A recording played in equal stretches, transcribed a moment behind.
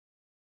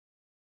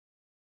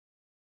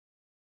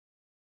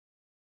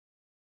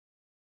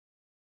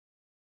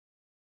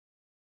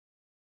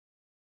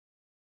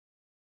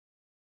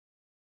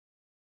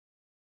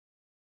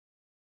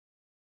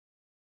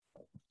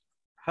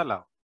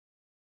Hello.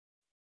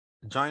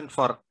 Join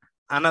for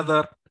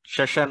another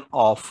session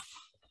of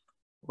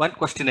one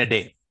question a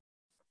day.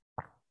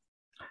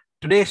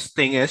 Today's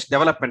thing is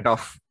development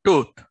of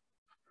tooth.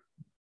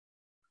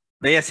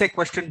 The essay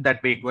question that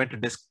we're going to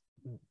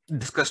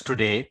discuss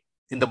today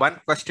in the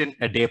one question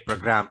a day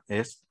program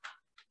is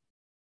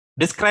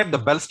describe the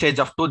bell stage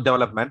of tooth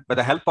development with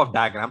the help of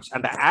diagrams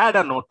and add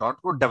a note on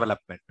tooth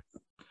development.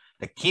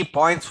 The key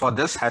points for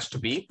this has to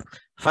be,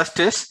 first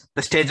is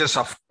the stages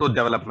of tooth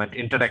development,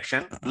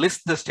 introduction,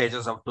 list the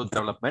stages of tooth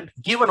development,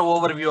 give an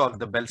overview of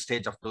the bell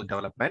stage of tooth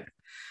development,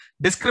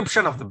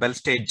 description of the bell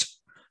stage,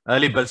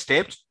 early bell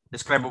stage,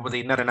 describe about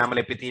the inner enamel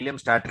epithelium,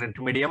 stratum,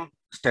 intermedium,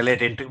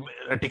 stellate,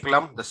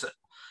 reticulum, the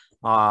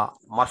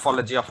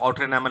morphology of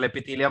outer enamel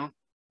epithelium,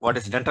 what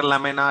is dental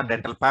lamina,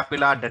 dental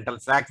papilla, dental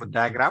sac with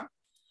diagram,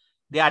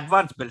 the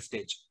advanced bell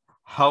stage,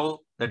 how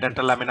the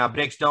dental lamina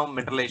breaks down,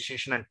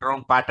 mineralization and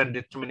crown pattern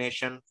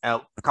determination, a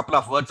couple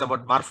of words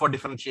about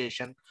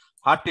morphodifferentiation,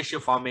 hard tissue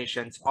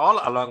formations, all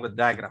along with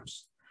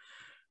diagrams.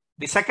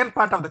 The second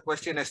part of the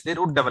question is the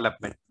root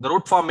development. The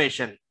root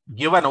formation,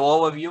 give an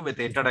overview with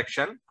the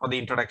introduction or the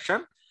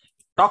introduction.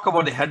 Talk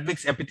about the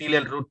Hertwig's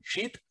epithelial root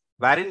sheath,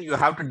 wherein you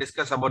have to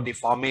discuss about the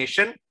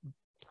formation,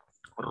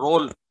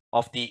 role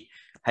of the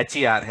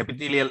HER,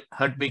 epithelial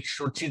Hertwig's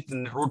root sheath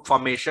in root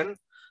formation,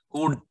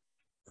 who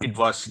it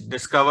was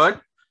discovered,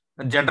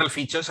 general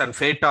features and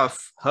fate of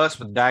hers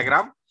with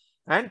diagram,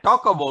 and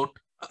talk about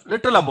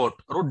little about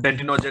root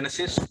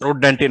dentinogenesis, root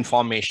dentin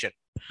formation.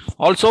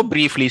 Also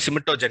briefly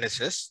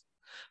cementogenesis.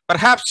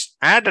 Perhaps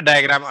add a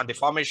diagram on the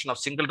formation of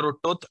single root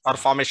tooth or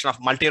formation of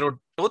multi-root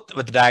tooth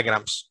with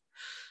diagrams,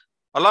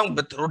 along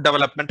with root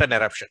development and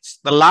eruptions.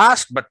 The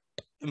last but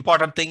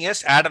important thing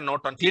is add a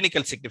note on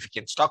clinical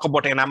significance. Talk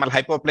about enamel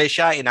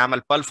hypoplasia,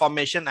 enamel pearl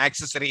formation,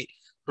 accessory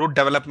root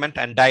development,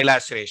 and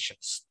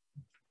dilacerations.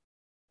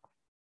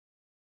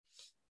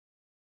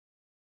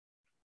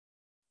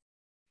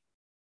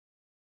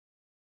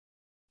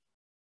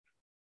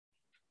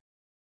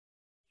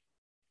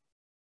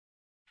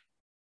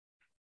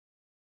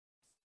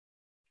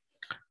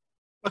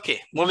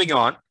 Okay, moving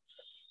on.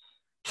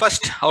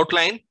 First,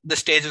 outline the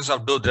stages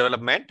of tooth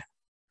development.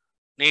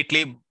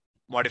 Neatly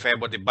modify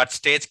about the bud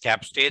stage,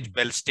 cap stage,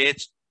 bell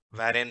stage,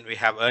 wherein we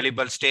have early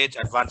bell stage,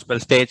 advanced bell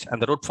stage, and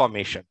the root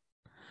formation.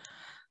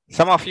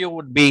 Some of you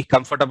would be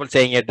comfortable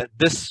saying it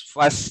this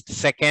first,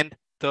 second,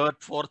 third,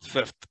 fourth,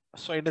 fifth.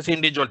 So it is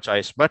individual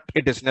choice, but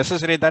it is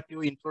necessary that you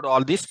include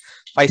all these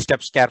 5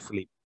 steps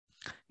carefully.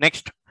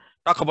 Next,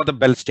 talk about the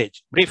bell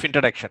stage. Brief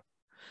introduction.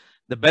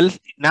 The bell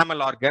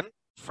enamel organ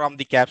from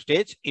the cap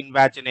stage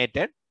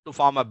invaginated to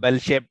form a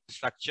bell-shaped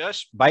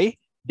structures by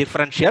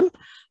differential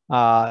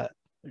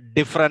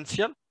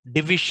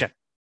division.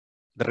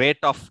 The rate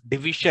of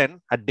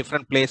division at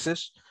different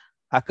places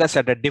occurs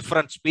at a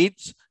different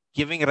speeds,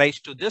 giving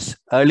rise to this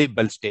early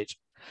bell stage.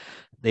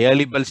 The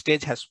early bell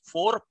stage has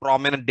 4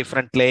 prominent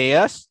different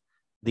layers.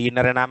 The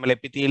inner enamel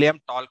epithelium,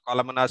 tall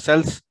columnar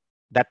cells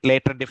that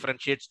later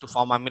differentiates to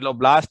form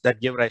amyloblast that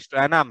give rise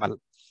to enamel.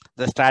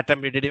 The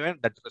stratum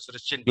reticulum that is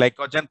rich in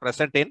glycogen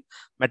present in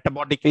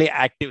metabolically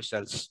active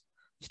cells.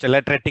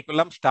 Stellate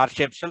reticulum,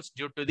 star-shaped cells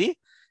due to the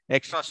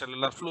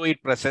extracellular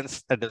fluid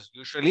presence that is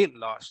usually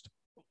lost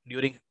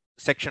during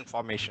section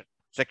formation,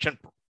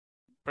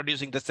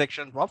 producing the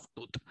section of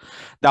tooth.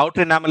 The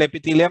outer enamel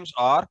epitheliums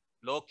are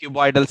low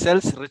cuboidal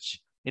cells rich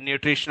in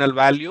nutritional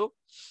value,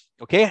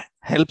 okay,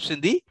 helps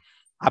in the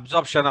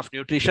absorption of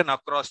nutrition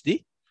across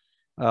the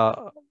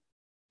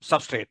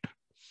substrate.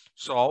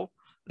 So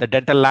the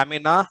dental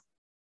lamina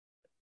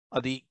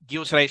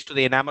gives rise to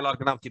the enamel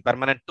organ of the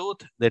permanent tooth.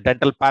 The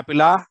dental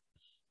papilla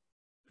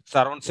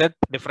surrounds it,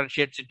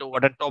 differentiates into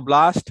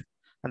odontoblast,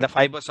 and the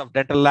fibers of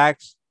dental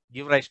lax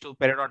give rise to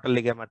periodontal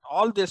ligament.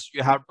 All this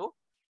you have to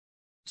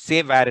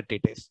say where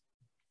it is.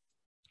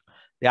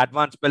 The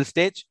advanced bell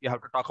stage, you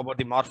have to talk about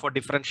the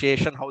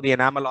morphodifferentiation, how the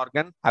enamel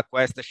organ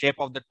acquires the shape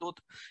of the tooth,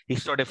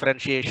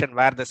 histodifferentiation,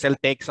 where the cell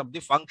takes up the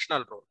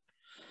functional role.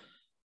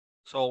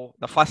 So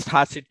the first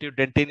hard-sensitive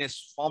dentin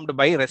is formed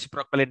by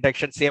reciprocal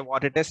induction. Say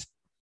what it is.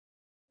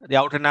 The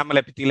outer enamel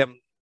epithelium,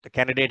 the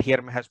candidate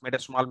here has made a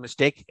small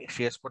mistake.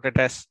 She has put it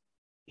as,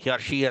 he or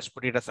she has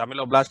put it as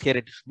amyloblast. Here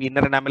it should be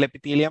inner enamel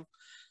epithelium.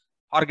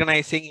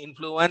 Organizing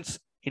influence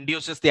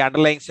induces the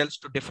underlying cells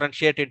to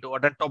differentiate into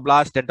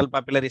odontoblast, dental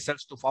papillary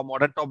cells to form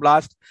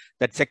odontoblast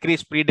that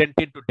secretes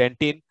predentin to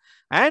dentin.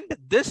 And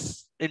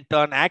this in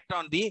turn act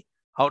on the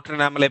outer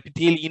enamel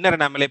epithelium, inner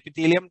enamel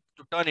epithelium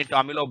to turn into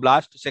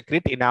amyloblast to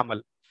secrete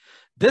enamel.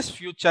 This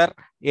future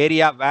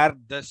area where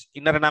this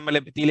inner enamel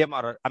epithelium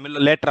or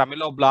later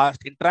amyloblast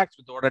interacts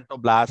with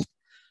odontoblast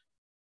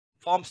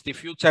forms the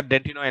future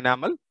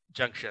dentino-enamel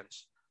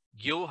junctions.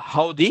 Give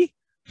how the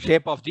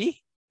shape of the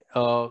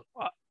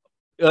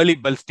early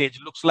bell stage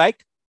looks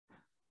like.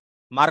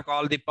 Mark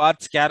all the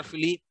parts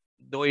carefully,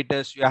 though it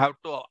is, you have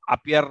to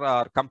appear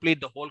or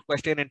complete the whole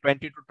question in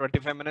 20 to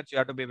 25 minutes. You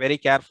have to be very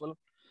careful.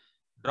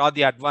 Draw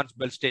the advanced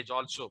bell stage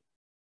also.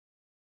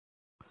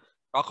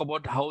 Talk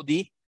about how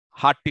the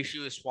hard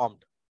tissue is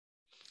formed.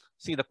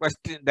 See the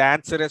question, the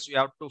answer is you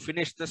have to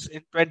finish this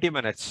in 20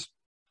 minutes.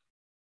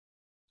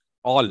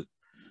 All.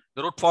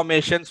 The root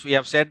formations, we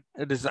have said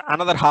it is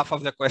another half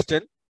of the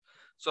question.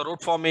 So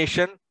root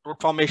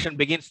formation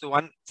begins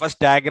the first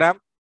diagram,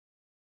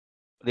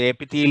 the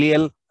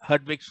epithelial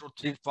Hertwig root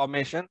sheath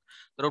formation.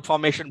 The root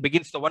formation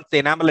begins once the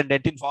enamel and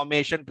dentin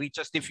formation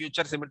reaches the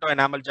future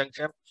cemento-enamel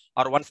junction,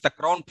 or once the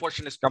crown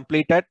portion is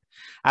completed,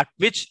 at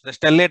which the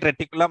stellate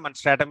reticulum and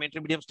stratum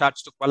intermedium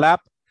starts to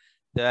collapse.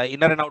 The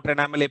inner and outer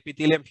enamel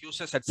epithelium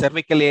fuses at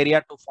cervical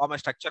area to form a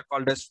structure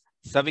called as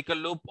cervical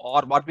loop,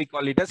 or what we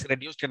call it as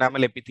reduced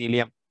enamel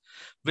epithelium,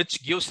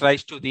 which gives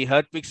rise to the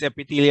Hertwig's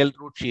epithelial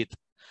root sheath.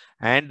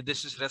 And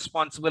this is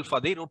responsible for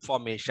the root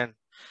formation.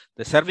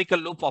 The cervical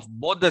loop of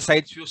both the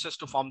sides fuses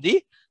to form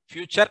the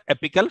future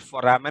apical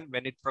foramen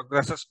when it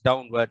progresses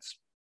downwards.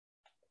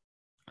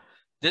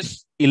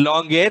 This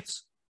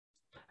elongates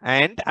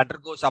and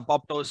undergoes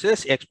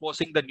apoptosis,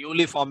 exposing the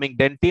newly forming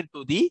dentin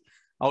to the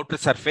outer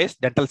surface,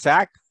 dental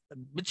sac,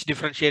 which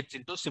differentiates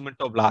into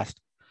cementoblast.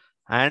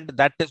 And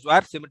that is where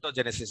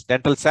cementogenesis,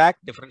 dental sac,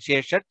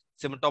 differentiation,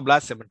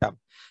 cementoblast, cementum.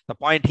 The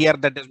point here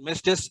that is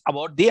missed is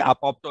about the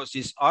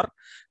apoptosis, or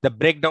the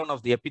breakdown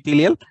of the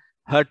epithelial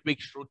Hertwig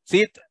root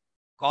sheath,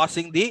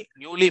 causing the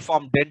newly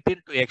formed dentin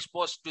to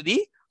expose to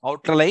the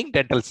outerlying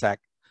dental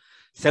sac.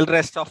 Cell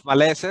rest of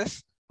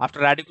malaceus. After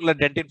radicular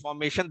dentin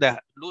formation, the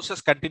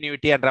loses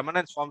continuity and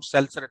remnants forms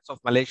cell rest of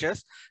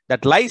malaceus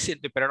that lies in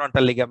the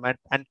periodontal ligament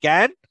and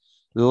can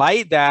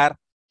lie there,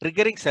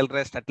 triggering cell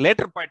rest at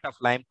later point of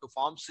life to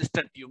form cyst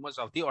and tumors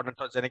of the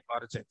odontogenic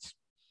origins.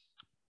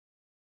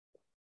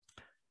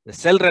 The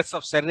cell rest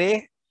of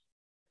serrae,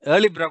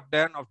 early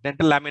breakdown of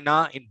dental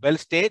lamina in Bell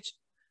stage,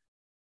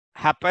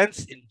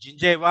 happens in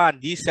gingiva,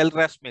 and these cell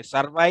rests may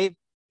survive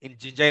in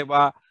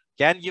gingiva,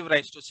 can give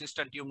rise to cyst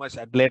and tumors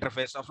at later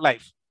phase of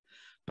life.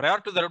 Prior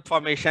to the root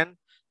formation,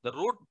 the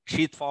root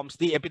sheath forms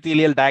the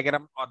epithelial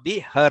diagram, or the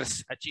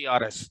HERS,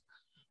 H-E-R-S,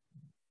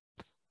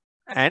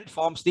 and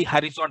forms the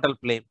horizontal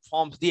plane,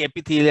 forms the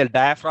epithelial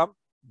diaphragm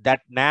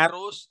that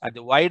narrows at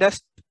the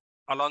widest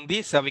along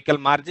the cervical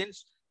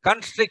margins,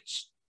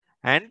 constricts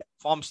and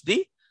forms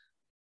the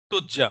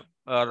tooth germ,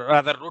 or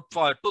rather root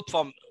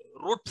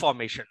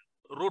formation,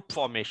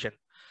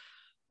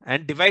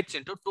 and divides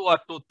into 2 or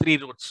 3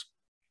 roots.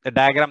 The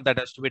diagram that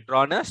has to be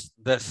drawn is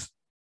this.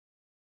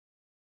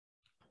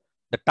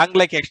 The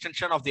tongue-like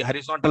extension of the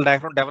horizontal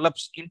diaphragm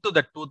develops into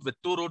the tooth with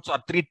 2 roots or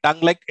 3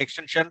 tongue-like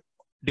extension,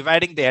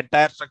 dividing the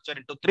entire structure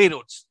into 3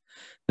 roots.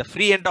 The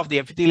free end of the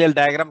epithelial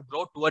diagram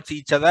grow towards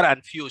each other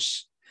and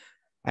fuse.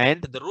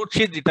 And the root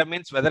sheath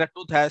determines whether a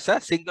tooth has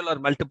a single or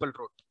multiple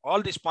root.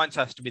 All these points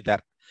has to be there.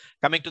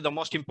 Coming to the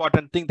most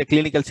important thing, the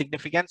clinical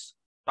significance.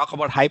 Talk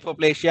about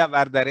hypoplasia,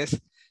 where there is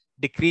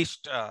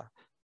decreased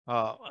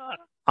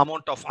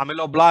amount of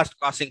ameloblast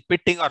causing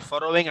pitting or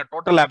furrowing, a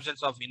total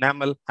absence of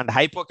enamel, and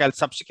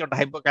subsequent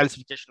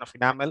hypocalcification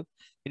of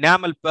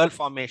enamel pearl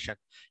formation.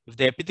 If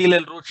the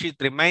epithelial root sheath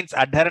remains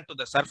adherent to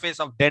the surface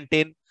of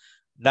dentin,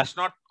 does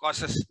not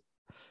causes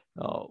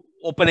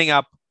opening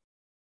up,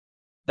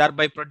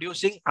 thereby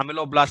producing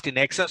ameloblast in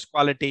excess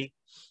quality,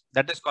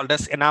 that is called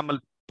as enamel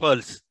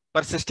pearls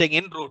persisting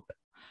in root.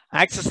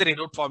 Accessory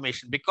root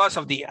formation, because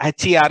of the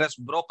HERS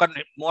broken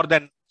more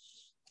than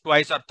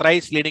twice or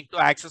thrice, leading to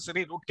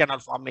accessory root canal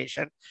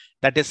formation,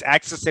 that is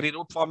accessory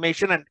root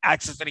formation and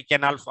accessory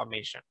canal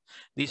formation.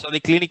 These are the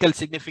clinical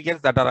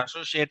significance that are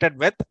associated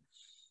with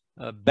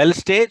Bell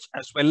stage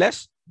as well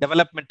as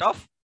development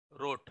of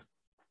root.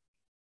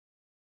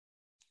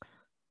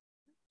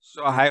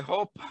 So I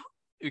hope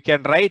you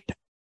can write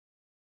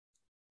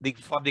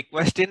for the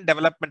question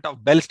development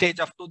of Bell stage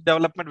of tooth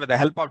development with the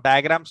help of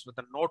diagrams with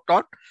a note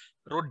on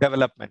root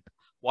development.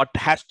 What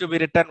has to be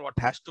written, what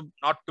has to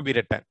not to be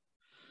written.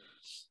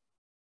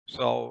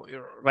 So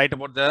you write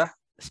about the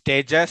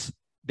stages,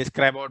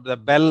 describe about the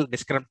bell,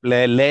 describe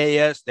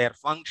layers, their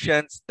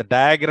functions, the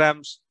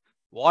diagrams,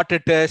 what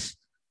it is,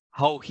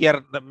 how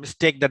here the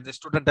mistake that the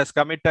student has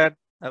committed,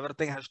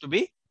 everything has to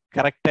be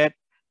corrected,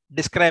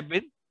 describe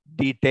in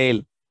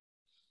detail.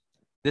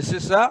 This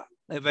is a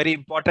very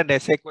important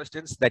essay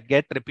questions that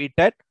get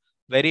repeated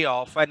very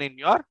often in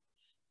your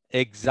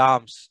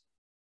exams.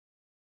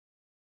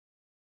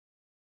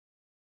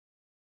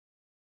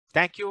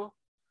 Thank you.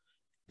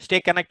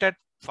 Stay connected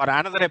for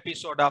another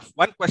episode of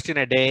One Question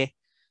a Day.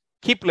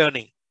 Keep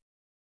learning.